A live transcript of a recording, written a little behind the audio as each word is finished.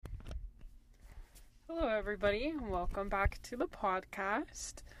Hello, everybody, and welcome back to the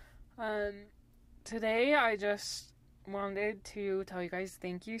podcast. Today I just wanted to tell you guys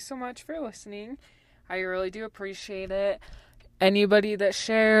thank you so much for listening. I really do appreciate it. Anybody that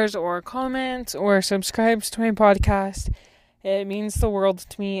shares or comments or subscribes to my podcast, it means the world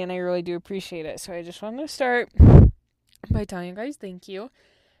to me, and I really do appreciate it. So I just wanted to start by telling you guys thank you.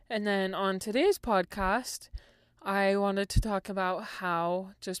 And then on today's podcast, I wanted to talk about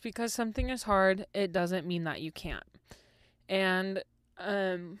how just because something is hard, it doesn't mean that you can't. And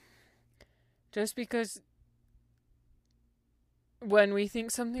just because when we think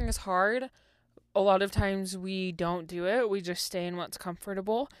something is hard, a lot of times we don't do it. We just stay in what's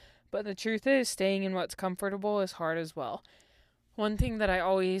comfortable. But the truth is, staying in what's comfortable is hard as well. One thing that I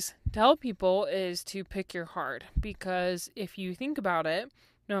always tell people is to pick your hard, because if you think about it,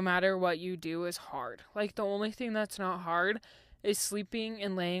 no matter what you do is hard. Like, the only thing that's not hard is sleeping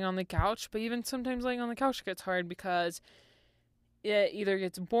and laying on the couch. But even sometimes laying on the couch gets hard because it either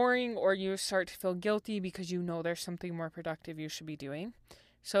gets boring or you start to feel guilty because you know there's something more productive you should be doing.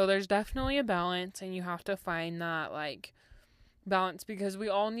 So there's definitely a balance, and you have to find that, balance, because we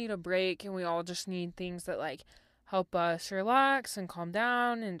all need a break, and we all just need things that, help us relax and calm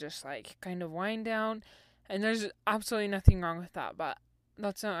down and just, kind of wind down. And there's absolutely nothing wrong with that, but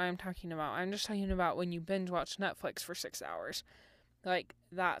that's not what I'm talking about. I'm just talking about when you binge watch Netflix for 6 hours.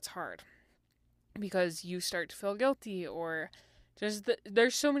 That's hard. Because you start to feel guilty, or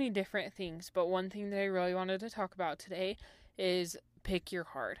there's so many different things. But one thing that I really wanted to talk about today is pick your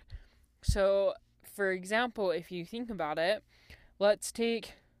hard. So, for example, if you think about it, let's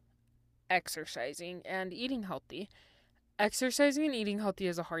take exercising and eating healthy. Exercising and eating healthy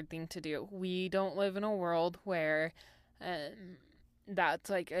is a hard thing to do. We don't live in a world where that's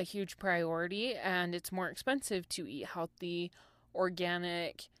a huge priority, and it's more expensive to eat healthy,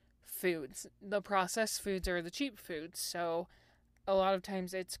 organic foods. The processed foods are the cheap foods, so a lot of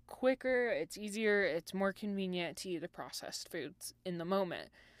times it's quicker, it's easier, it's more convenient to eat the processed foods in the moment.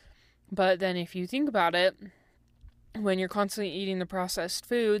 But then if you think about it, when you're constantly eating the processed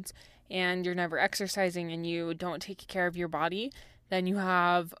foods and you're never exercising and you don't take care of your body, then you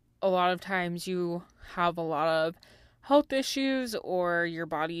have a lot of times you have a lot of health issues, or your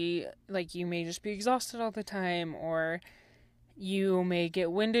body, you may just be exhausted all the time, or you may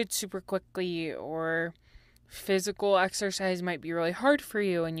get winded super quickly, or physical exercise might be really hard for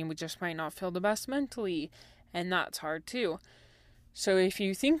you and you just might not feel the best mentally, and that's hard too. So if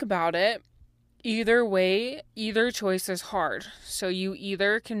you think about it, either way, either choice is hard. So you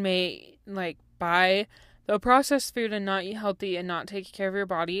either can buy the processed food and not eat healthy and not take care of your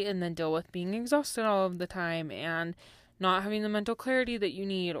body, and then deal with being exhausted all of the time and not having the mental clarity that you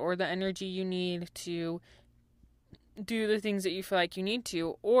need or the energy you need to do the things that you feel like you need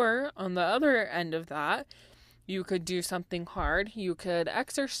to. Or on the other end of that, you could do something hard. You could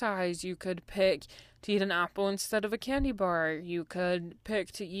exercise. You could pick to eat an apple instead of a candy bar. You could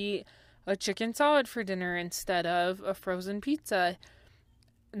pick to eat a chicken salad for dinner instead of a frozen pizza.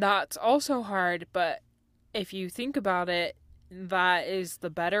 That's also hard, but if you think about it, that is the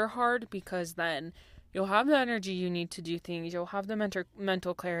better hard, because then you'll have the energy you need to do things. You'll have the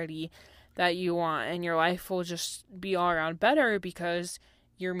mental clarity that you want, and your life will just be all around better because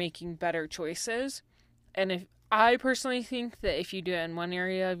you're making better choices. And if I personally think that if you do it in one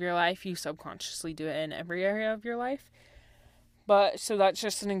area of your life, you subconsciously do it in every area of your life. But so that's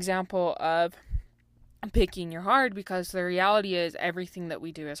just an example of picking your hard, because the reality is everything that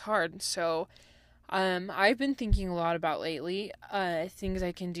we do is hard. So I've been thinking a lot about lately things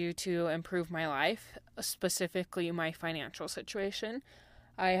I can do to improve my life, specifically my financial situation.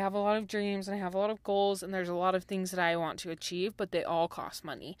 I have a lot of dreams and I have a lot of goals, and there's a lot of things that I want to achieve, but they all cost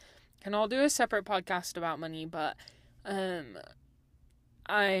money. And I'll do a separate podcast about money, but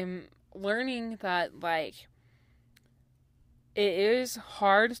I'm learning that it is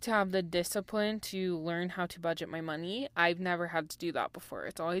hard to have the discipline to learn how to budget my money. I've never had to do that before.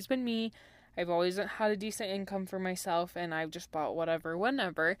 It's always been me. I've always had a decent income for myself, and I've just bought whatever,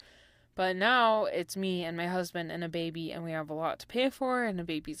 whenever. But now it's me and my husband and a baby, and we have a lot to pay for, and a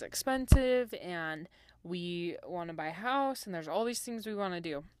baby's expensive, and we want to buy a house, and there's all these things we want to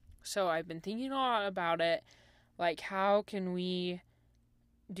do. So I've been thinking a lot about it, how can we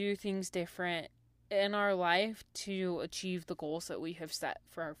do things different in our life to achieve the goals that we have set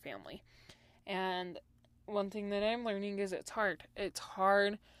for our family. And one thing that I'm learning is it's hard. It's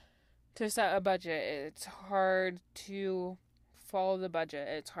hard to set a budget. It's hard to follow the budget.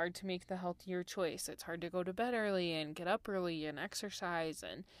 It's hard to make the healthier choice. It's hard to go to bed early and get up early and exercise.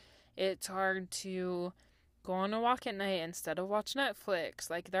 And it's hard to go on a walk at night instead of watch Netflix.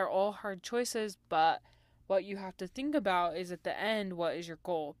 Like, they're all hard choices, but what you have to think about is at the end, what is your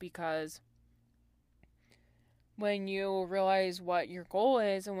goal? Because when you realize what your goal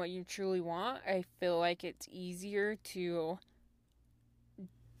is and what you truly want, I feel like it's easier to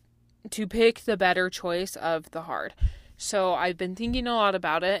pick the better choice of the hard. So I've been thinking a lot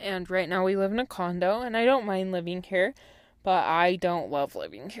about it, and right now we live in a condo, and I don't mind living here, but I don't love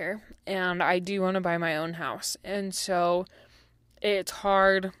living here, and I do want to buy my own house. And so it's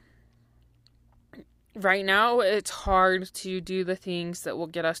hard. Right now, it's hard to do the things that will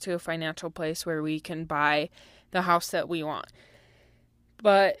get us to a financial place where we can buy the house that we want.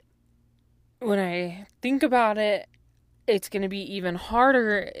 But when I think about it, it's going to be even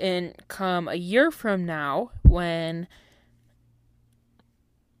harder in come a year from now when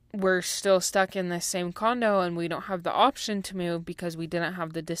we're still stuck in the same condo and we don't have the option to move because we didn't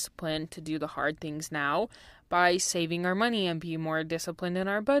have the discipline to do the hard things now by saving our money and be more disciplined in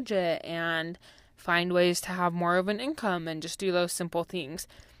our budget and find ways to have more of an income and just do those simple things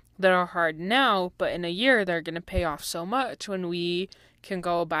that are hard now, but in a year they're going to pay off so much when we can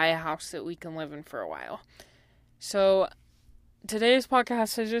go buy a house that we can live in for a while. So today's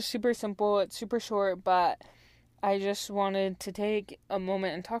podcast is just super simple. It's super short, but I just wanted to take a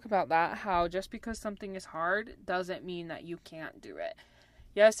moment and talk about that, how just because something is hard doesn't mean that you can't do it.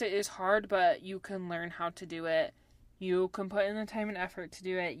 Yes, it is hard, but you can learn how to do it. You can put in the time and effort to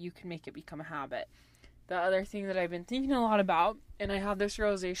do it. You can make it become a habit. The other thing that I've been thinking a lot about, and I had this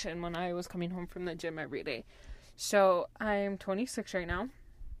realization when I was coming home from the gym every day. So I'm 26 right now.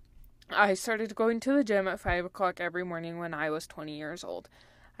 I started going to the gym at 5 o'clock every morning when I was 20 years old.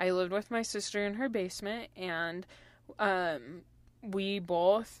 I lived with my sister in her basement, and we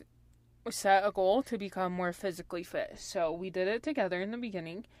both set a goal to become more physically fit. So we did it together in the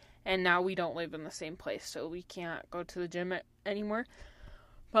beginning, and now we don't live in the same place, so we can't go to the gym anymore.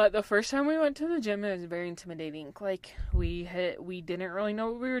 But the first time we went to the gym, it was very intimidating. Like, we didn't really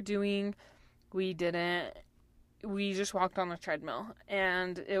know what we were doing. We just walked on the treadmill,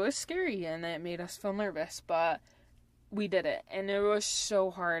 and it was scary, and it made us feel nervous, but we did it, and it was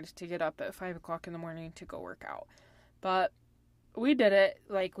so hard to get up at 5 o'clock in the morning to go work out. But we did it.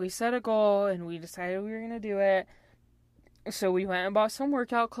 Like, we set a goal, and we decided we were going to do it. So we went and bought some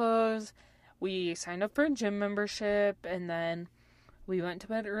workout clothes. We signed up for a gym membership, and then we went to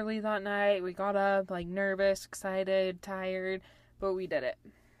bed early that night. We got up, like, nervous, excited, tired, but we did it.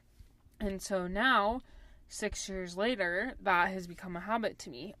 And so now, 6 years later, that has become a habit to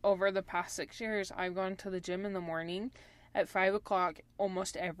me. Over the past 6 years, I've gone to the gym in the morning at 5 o'clock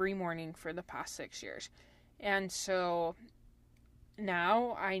almost every morning for the past 6 years. And so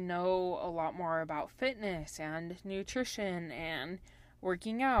now I know a lot more about fitness and nutrition and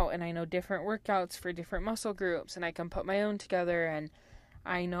working out, and I know different workouts for different muscle groups, and I can put my own together, and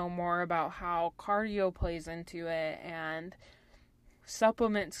I know more about how cardio plays into it and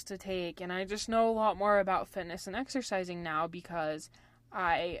supplements to take, and I just know a lot more about fitness and exercising now because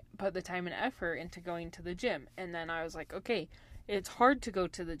I put the time and effort into going to the gym. And then I was like, okay, it's hard to go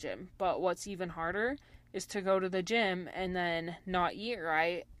to the gym, but what's even harder is to go to the gym and then not eat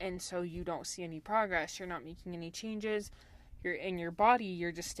right, and so you don't see any progress. You're not making any changes. You're in your body,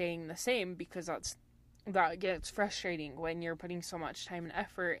 you're just staying the same, because that gets frustrating when you're putting so much time and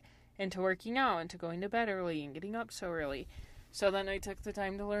effort into working out and to going to bed early and getting up so early. So then I took the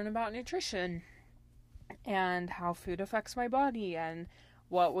time to learn about nutrition and how food affects my body and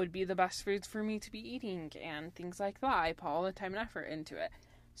what would be the best foods for me to be eating and things like that. I put all the time and effort into it.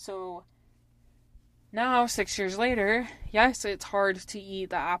 So now, 6 years later, yes, it's hard to eat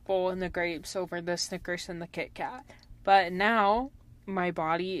the apple and the grapes over the Snickers and the Kit Kat. But now, my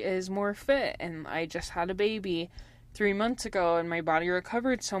body is more fit, and I just had a baby 3 months ago, and my body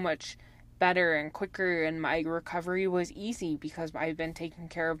recovered so much better and quicker, and my recovery was easy because I've been taking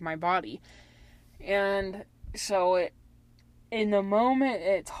care of my body. And so in the moment,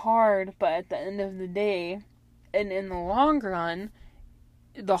 it's hard, but at the end of the day, and in the long run,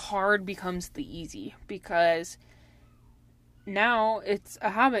 the hard becomes the easy, because now it's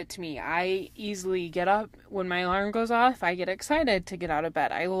a habit to me. I easily get up when my alarm goes off. I get excited to get out of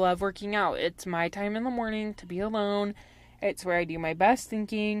bed. I love working out. It's my time in the morning to be alone. It's where I do my best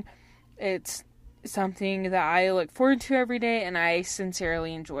thinking. It's something that I look forward to every day, and I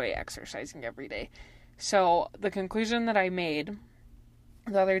sincerely enjoy exercising every day. So the conclusion that I made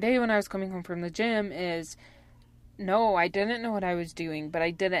the other day when I was coming home from the gym is, no, I didn't know what I was doing, but I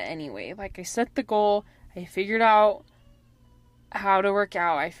did it anyway. Like, I set the goal, I figured out how to work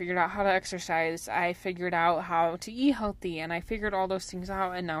out, I figured out how to exercise, I figured out how to eat healthy, and I figured all those things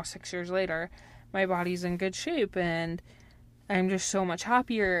out, and now 6 years later, my body's in good shape and I'm just so much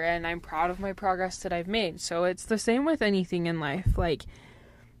happier and I'm proud of my progress that I've made. So it's the same with anything in life. Like,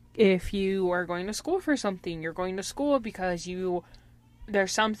 if you are going to school for something, you're going to school because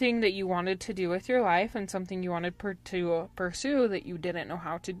there's something that you wanted to do with your life and something you wanted to pursue that you didn't know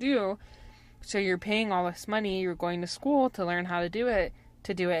how to do. So you're paying all this money, you're going to school to learn how to do it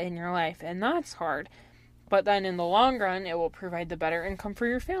in your life. And that's hard. But then in the long run, it will provide the better income for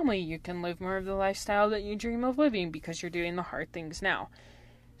your family. You can live more of the lifestyle that you dream of living because you're doing the hard things now.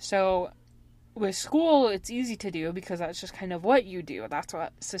 So with school, it's easy to do because that's just kind of what you do. That's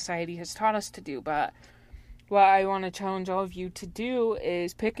what society has taught us to do. But what I want to challenge all of you to do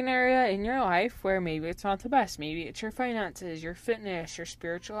is pick an area in your life where maybe it's not the best. Maybe it's your finances, your fitness, your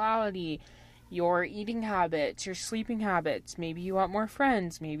spirituality, your eating habits, your sleeping habits. Maybe you want more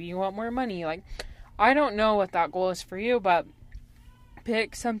friends. Maybe you want more money. Like, I don't know what that goal is for you, but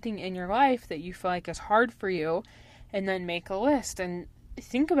pick something in your life that you feel like is hard for you and then make a list and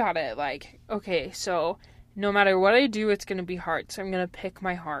think about it. Like, okay, so no matter what I do, it's going to be hard. So I'm going to pick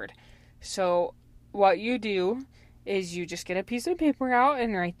my hard. So what you do is you just get a piece of paper out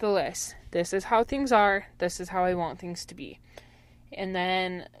and write the list. This is how things are. This is how I want things to be. And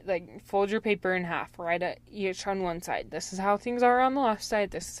then, like, fold your paper in half. Write it each on one side. This is how things are on the left side.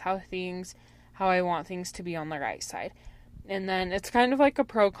 This is how I want things to be on the right side. And then it's kind of like a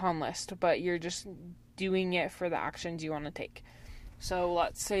pro-con list, but you're just doing it for the actions you want to take. So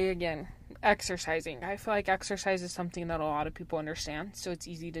let's say again, exercising. I feel like exercise is something that a lot of people understand, so it's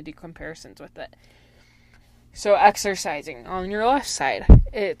easy to do comparisons with it. So exercising, on your left side,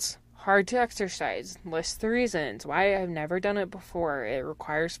 it's hard to exercise. List the reasons why. I've never done it before. It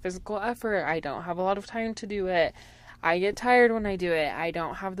requires physical effort. I don't have a lot of time to do it. I get tired when I do it. I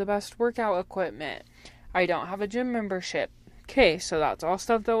don't have the best workout equipment. I don't have a gym membership. Okay, so that's all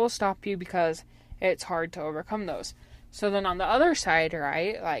stuff that will stop you because it's hard to overcome those. So then on the other side,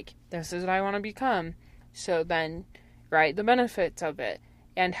 right, like, this is what I want to become. So then write the benefits of it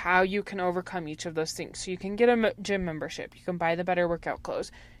and how you can overcome each of those things. So you can get a gym membership. You can buy the better workout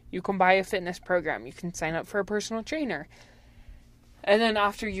clothes. You can buy a fitness program. You can sign up for a personal trainer. And then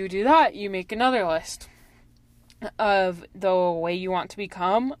after you do that, you make another list of the way you want to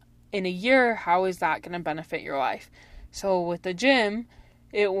become in a year. How is that going to benefit your life? So with the gym,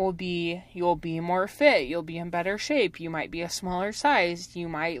 it will be, you'll be more fit, you'll be in better shape, you might be a smaller size, you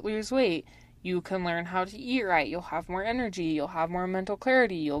might lose weight, you can learn how to eat right, you'll have more energy, you'll have more mental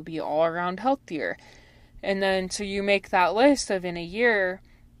clarity, you'll be all around healthier. And then so you make that list of in a year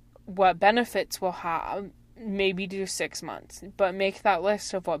what benefits will have. Maybe do 6 months, but make that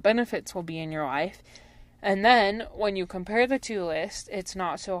list of what benefits will be in your life. And then, when you compare the two lists, it's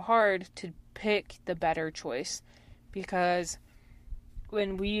not so hard to pick the better choice. Because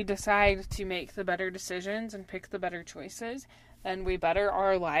when we decide to make the better decisions and pick the better choices, then we better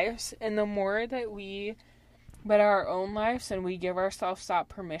our lives. And the more that we better our own lives and we give ourselves that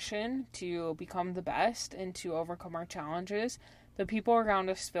permission to become the best and to overcome our challenges, the people around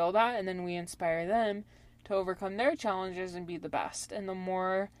us feel that, and then we inspire them to overcome their challenges and be the best. And the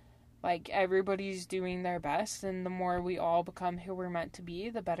more, like, everybody's doing their best, and the more we all become who we're meant to be,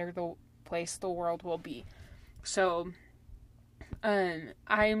 the better the place the world will be. So, I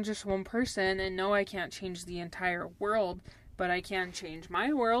am just one person, and no, I can't change the entire world, but I can change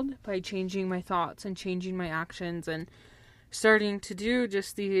my world by changing my thoughts and changing my actions and starting to do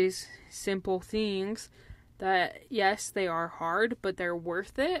just these simple things that, yes, they are hard, but they're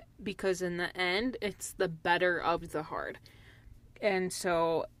worth it, because in the end, it's the better of the hard. And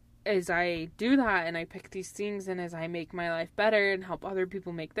so as I do that and I pick these things and as I make my life better and help other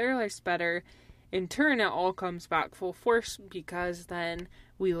people make their lives better, in turn, it all comes back full force, because then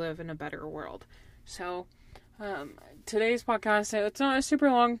we live in a better world. So today's podcast, it's not a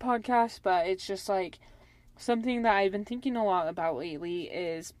super long podcast, but it's just like something that I've been thinking a lot about lately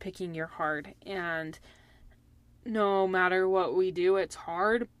is picking your hard. And no matter what we do, it's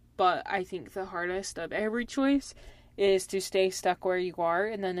hard, but I think the hardest of every choice is to stay stuck where you are,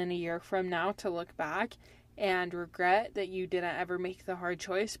 and then in a year from now to look back and regret that you didn't ever make the hard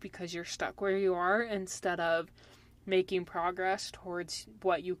choice because you're stuck where you are, instead of making progress towards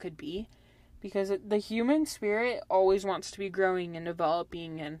what you could be. Because the human spirit always wants to be growing and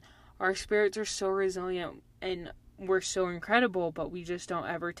developing, and our spirits are so resilient and we're so incredible, but we just don't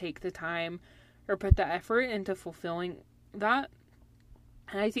ever take the time or put the effort into fulfilling that.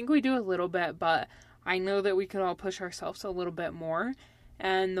 And I think we do a little bit, but I know that we could all push ourselves a little bit more.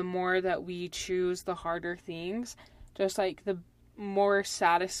 And the more that we choose the harder things, just like the more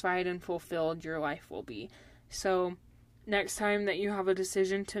satisfied and fulfilled your life will be. So next time that you have a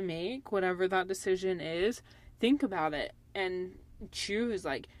decision to make, whatever that decision is, think about it and choose.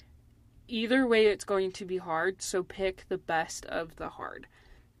 Like, either way it's going to be hard, so pick the best of the hard.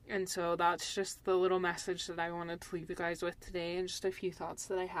 And so that's just the little message that I wanted to leave you guys with today, and just a few thoughts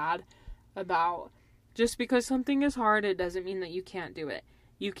that I had about, just because something is hard, it doesn't mean that you can't do it.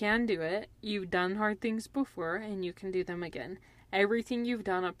 You can do it. You've done hard things before, and you can do them again. Everything you've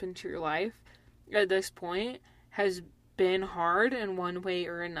done up into your life at this point has been hard in one way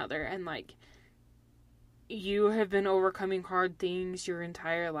or another. And, like, you have been overcoming hard things your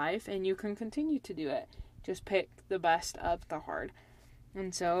entire life, and you can continue to do it. Just pick the best of the hard.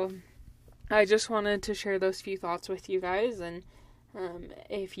 And so I just wanted to share those few thoughts with you guys. And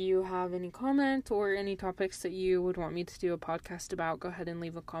if you have any comment or any topics that you would want me to do a podcast about, go ahead and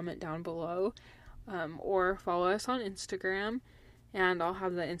leave a comment down below, or follow us on Instagram, and I'll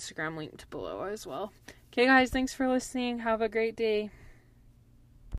have the Instagram linked below as well. Okay, guys, thanks for listening. Have a great day.